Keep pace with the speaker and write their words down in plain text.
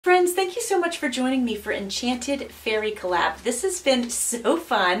Friends, thank you so much for joining me for Enchanted Fairy Collab. This has been so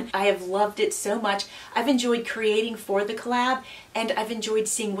fun. I have loved it so much. I've enjoyed creating for the collab, and I've enjoyed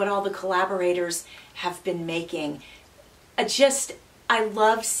seeing what all the collaborators have been making. I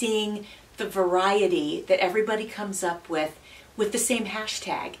love seeing the variety that everybody comes up with the same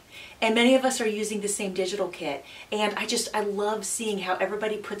hashtag. And many of us are using the same digital kit. And I love seeing how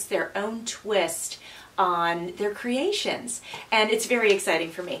everybody puts their own twist on their creations, and it's very exciting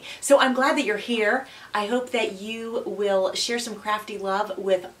for me. So I'm glad that you're here. I hope that you will share some crafty love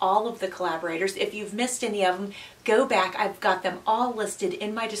with all of the collaborators. If you've missed any of them, go back. I've got them all listed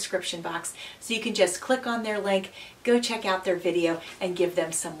in my description box, so you can just click on their link, go check out their video, and give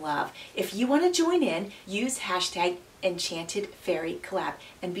them some love. If you want to join in, use hashtag EnchantedFairyCollab,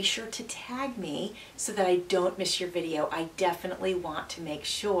 and be sure to tag me so that I don't miss your video. I definitely want to make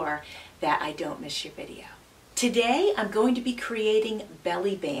sure that I don't miss your video. Today I'm going to be creating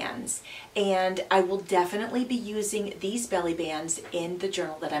belly bands, and I will definitely be using these belly bands in the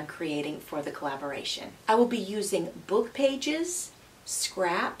journal that I'm creating for the collaboration. I will be using book pages,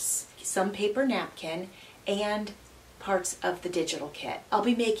 scraps, some paper napkin, and parts of the digital kit. I'll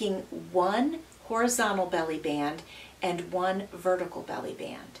be making one horizontal belly band and one vertical belly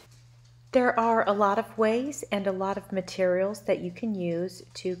band. There are a lot of ways and a lot of materials that you can use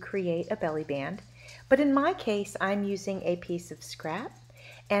to create a belly band, but in my case I'm using a piece of scrap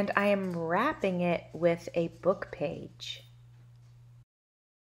and I am wrapping it with a book page.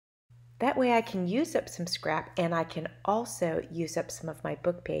 That way I can use up some scrap and I can also use up some of my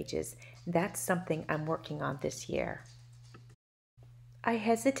book pages. That's something I'm working on this year. I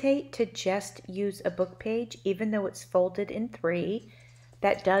hesitate to just use a book page even though it's folded in 3.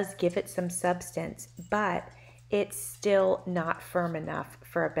 That does give it some substance, but it's still not firm enough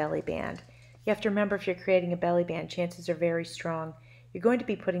for a belly band. You have to remember, if you're creating a belly band, chances are very strong you're going to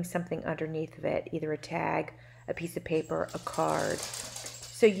be putting something underneath of it, either a tag, a piece of paper, a card.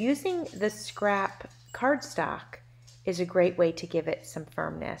 So using the scrap cardstock is a great way to give it some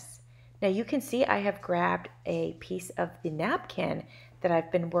firmness. Now you can see I have grabbed a piece of the napkin that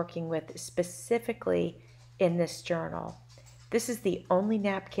I've been working with specifically in this journal. This is the only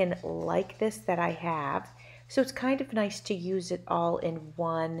napkin like this that I have, so it's kind of nice to use it all in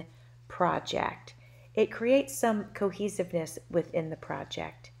one project. It creates some cohesiveness within the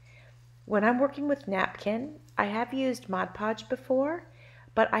project. When I'm working with napkin, I have used Mod Podge before,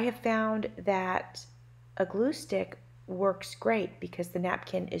 but I have found that a glue stick works great because the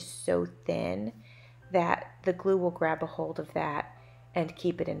napkin is so thin that the glue will grab a hold of that and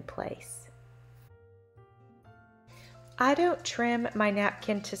keep it in place. I don't trim my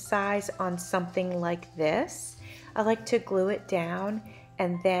napkin to size on something like this. I like to glue it down,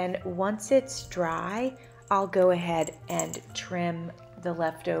 and then once it's dry, I'll go ahead and trim the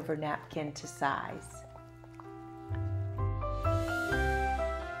leftover napkin to size.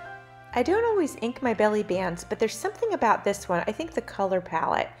 I don't always ink my belly bands, but there's something about this one, I think the color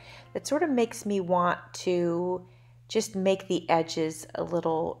palette, that sort of makes me want to just make the edges a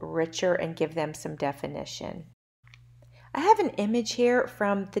little richer and give them some definition. I have an image here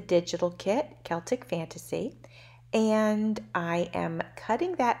from the digital kit, Celtic Fantasy, and I am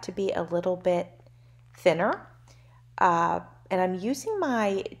cutting that to be a little bit thinner, and I'm using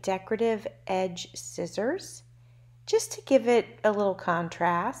my decorative edge scissors just to give it a little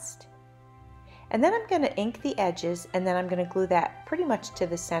contrast. And then I'm going to ink the edges, and then I'm going to glue that pretty much to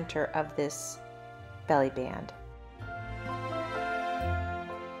the center of this belly band.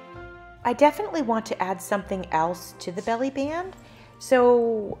 I definitely want to add something else to the belly band,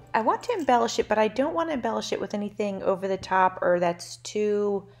 so I want to embellish it, but I don't want to embellish it with anything over the top or that's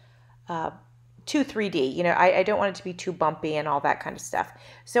too 3D. You know, I don't want it to be too bumpy and all that kind of stuff.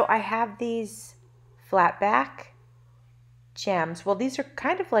 So I have these flat back gems. Well, these are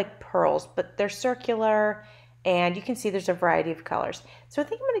kind of like pearls, but they're circular, and you can see there's a variety of colors. So I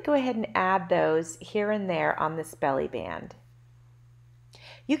think I'm going to go ahead and add those here and there on this belly band.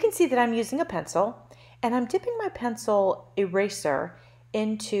 You can see that I'm using a pencil, and I'm dipping my pencil eraser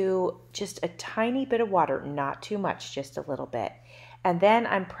into just a tiny bit of water, not too much, just a little bit. And then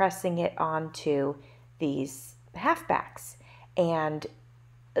I'm pressing it onto these halfbacks, and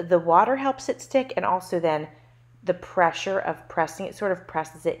the water helps it stick, and also then the pressure of pressing it sort of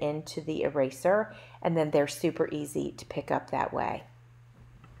presses it into the eraser, and then they're super easy to pick up that way.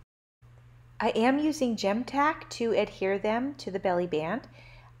 I am using gem tack to adhere them to the belly band.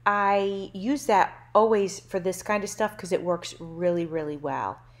 I use that always for this kind of stuff because it works really, really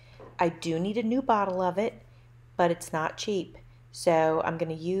well. I do need a new bottle of it, but it's not cheap. So I'm going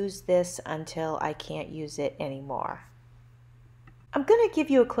to use this until I can't use it anymore. I'm going to give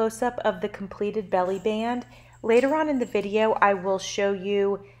you a close-up of the completed belly band. Later on in the video, I will show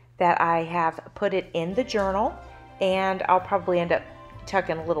you that I have put it in the journal, and I'll probably end up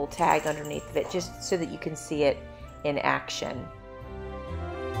tucking a little tag underneath of it just so that you can see it in action.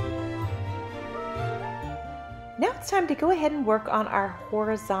 Now it's time to go ahead and work on our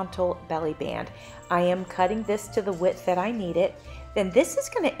horizontal belly band. I am cutting this to the width that I need it. Then this is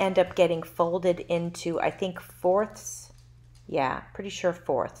going to end up getting folded into, I think, fourths. Yeah, pretty sure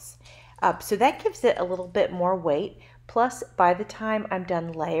fourths. So that gives it a little bit more weight. Plus, by the time I'm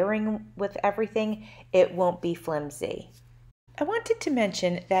done layering with everything, it won't be flimsy. I wanted to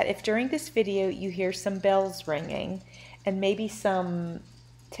mention that if during this video you hear some bells ringing and maybe some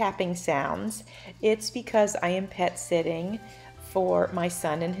tapping sounds, it's because I am pet sitting for my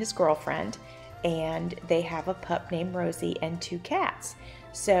son and his girlfriend, and they have a pup named Rosie and 2 cats.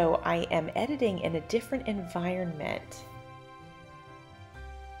 So I am editing in a different environment.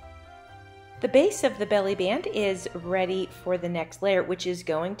 The base of the belly band is ready for the next layer, which is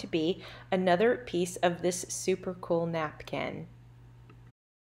going to be another piece of this super cool napkin.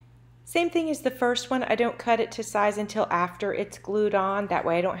 Same thing as the first one, I don't cut it to size until after it's glued on. That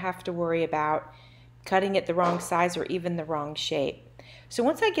way I don't have to worry about cutting it the wrong size or even the wrong shape. So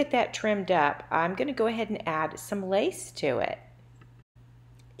once I get that trimmed up, I'm going to go ahead and add some lace to it.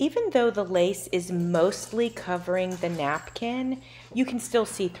 Even though the lace is mostly covering the napkin, you can still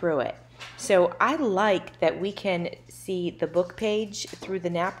see through it. So I like that we can see the book page through the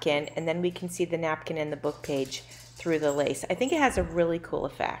napkin, and then we can see the napkin and the book page through the lace. I think it has a really cool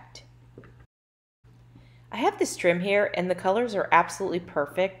effect. I have this trim here, and the colors are absolutely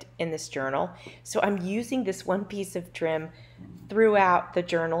perfect in this journal. So I'm using this one piece of trim throughout the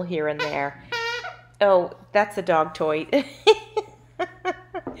journal here and there. Oh, that's a dog toy.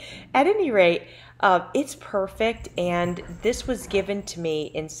 At any rate, it's perfect, and this was given to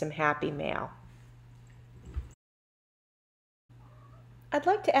me in some happy mail. I'd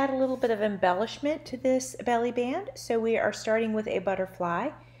like to add a little bit of embellishment to this belly band, so we are starting with a butterfly.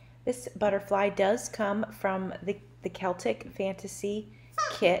 This butterfly does come from the Celtic Fantasy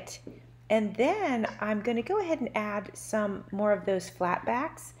kit, and then I'm going to go ahead and add some more of those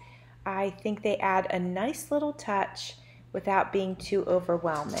flatbacks. I think they add a nice little touch without being too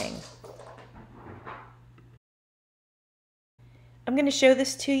overwhelming. I'm going to show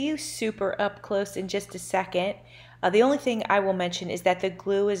this to you super up close in just a second. The only thing I will mention is that the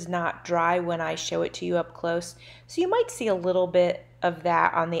glue is not dry when I show it to you up close, so you might see a little bit of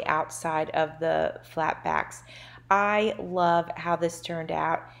that on the outside of the flat backs. I love how this turned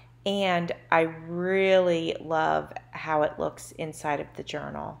out, and I really love how it looks inside of the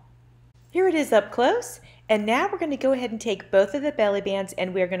journal. Here it is up close, and now we're going to go ahead and take both of the belly bands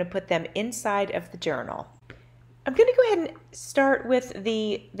and we're going to put them inside of the journal. I'm going to go ahead and start with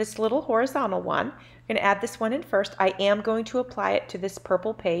this little horizontal one. I'm going to add this one in first. I am going to apply it to this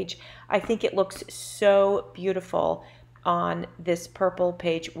purple page. I think it looks so beautiful on this purple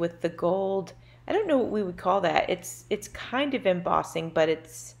page with the gold. I don't know what we would call that. It's kind of embossing, but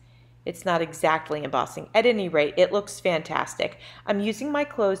it's not exactly embossing. At any rate, it looks fantastic. I'm using my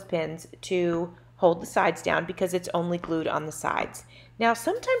clothespins to hold the sides down because it's only glued on the sides. Now,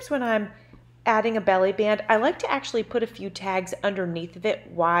 sometimes when I'm adding a belly band, I like to actually put a few tags underneath of it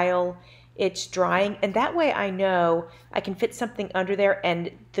while it's drying, and that way I know I can fit something under there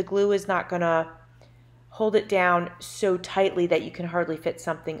and the glue is not going to hold it down so tightly that you can hardly fit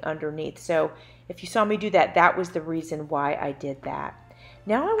something underneath. So if you saw me do that, that was the reason why I did that.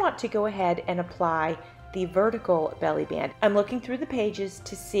 Now I want to go ahead and apply the vertical belly band. I'm looking through the pages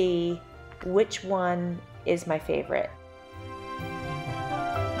to see which one is my favorite.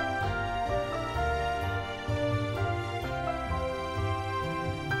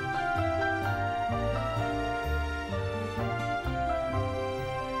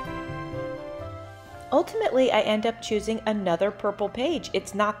 Ultimately, I end up choosing another purple page.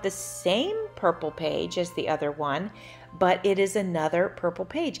 It's not the same purple page as the other one, but it is another purple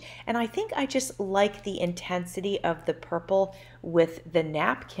page. And I think I just like the intensity of the purple with the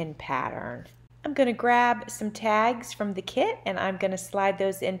napkin pattern. I'm going to grab some tags from the kit and I'm going to slide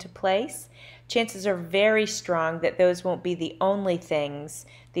those into place. Chances are very strong that those won't be the only things,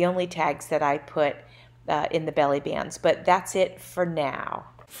 the only tags that I put in the belly bands, but that's it for now.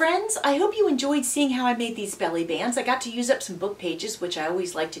 Friends, I hope you enjoyed seeing how I made these belly bands. I got to use up some book pages, which I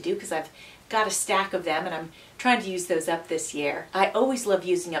always like to do because I've got a stack of them and I'm trying to use those up this year. I always love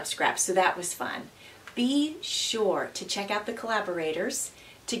using up scraps, so that was fun. Be sure to check out the Collaborators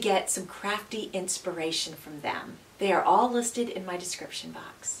to get some crafty inspiration from them. They are all listed in my description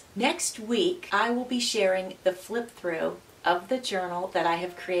box. Next week, I will be sharing the flip through of the journal that I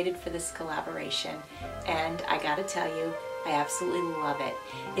have created for this collaboration, and I gotta tell you, I absolutely love it.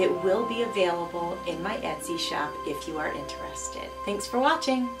 It will be available in my Etsy shop if you are interested. Thanks for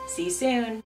watching. See you soon.